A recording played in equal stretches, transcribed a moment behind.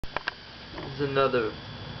Here's another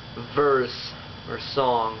verse or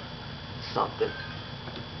song, something.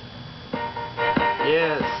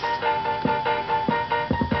 Yes.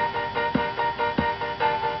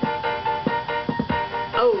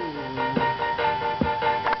 Oh.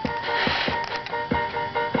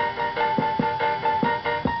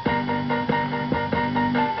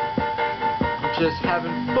 I'm just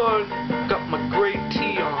having fun. Got my gray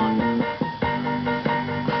tee on.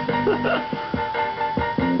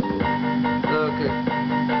 Okay.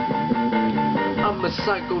 I'm a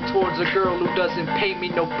psycho towards a girl who doesn't pay me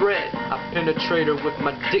no bread. I penetrate her with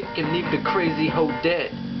my dick and leave the crazy hoe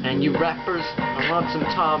dead. And you rappers are on some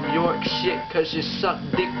Thom Yorke shit, cause you suck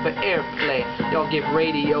dick for airplay. Y'all give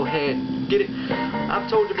Radiohead. Get it? I've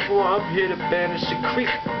told you before, I'm here to banish a creep.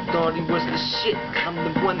 Thought he was the shit. I'm the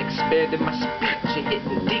one expanding my speech. You're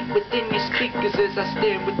hitting deep within your speakers as I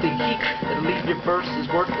stand with the heat. And leave your verses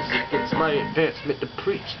worthless against my advancement to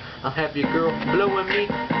preach. I'll have your girl blowing me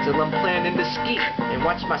till I'm planning to skeet. And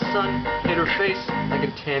watch my son hit her face like a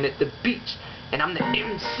tan at the beach. And I'm the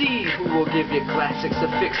MC who will give you classics to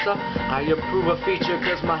fix up. I approve a feature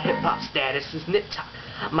cause my hip-hop status is nip-top.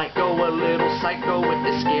 Might go a little psycho with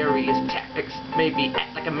the scariest tactics. Maybe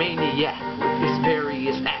act like a maniac with his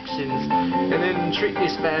various actions. And then treat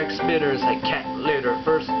these fag spitters like cat litter.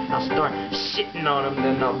 First I'll start shitting on them,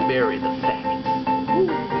 then I'll bury the faggots. Ooh,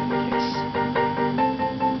 yes.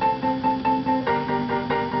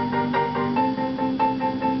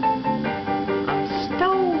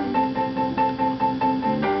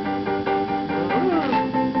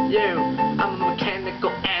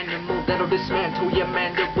 Dismantle your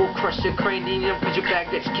mandible, crush your cranium, cause your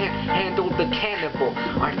baguettes can't handle the cannibal.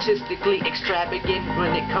 Artistically extravagant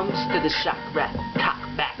when it comes to the shock rap. Cock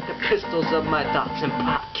back the pistols of my thoughts and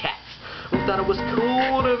pop cats. Who thought it was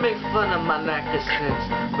cool to make fun of my lack of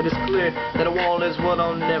sense? But it's clear that a wall is what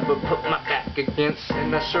I'll never put my back against.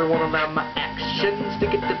 And I sure won't allow my actions to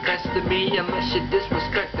get the best of me. Unless you're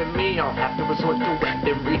disrespecting me, I'll have to resort to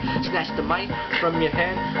weaponry. Snatch the mic from your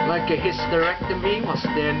hand like a hysterectomy, while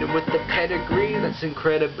standing with the pedigree that's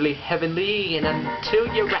incredibly heavenly. And until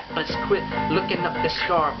your rappers quit looking up the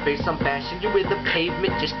Scarface, I'm bashing you with the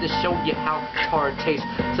pavement just to show you how tar tastes.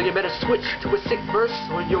 So you better switch to a sick verse,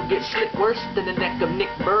 or you'll get slit worse than the neck of Nick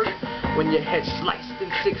Bird when your head's sliced in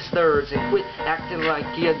 6/3. And quit acting like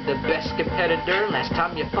you're the best competitor. Last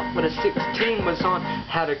time you fucked with a 16 was on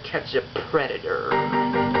How to Catch a Predator.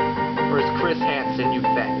 Where's Chris Hansen, you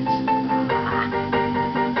faggots?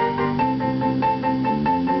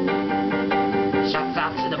 Shouts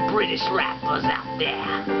out to the British rappers out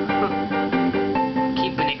there.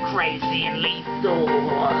 Keeping it crazy and lethal.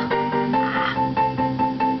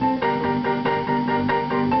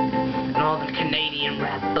 And all the Canadian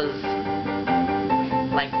rappers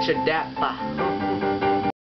like Chadappa.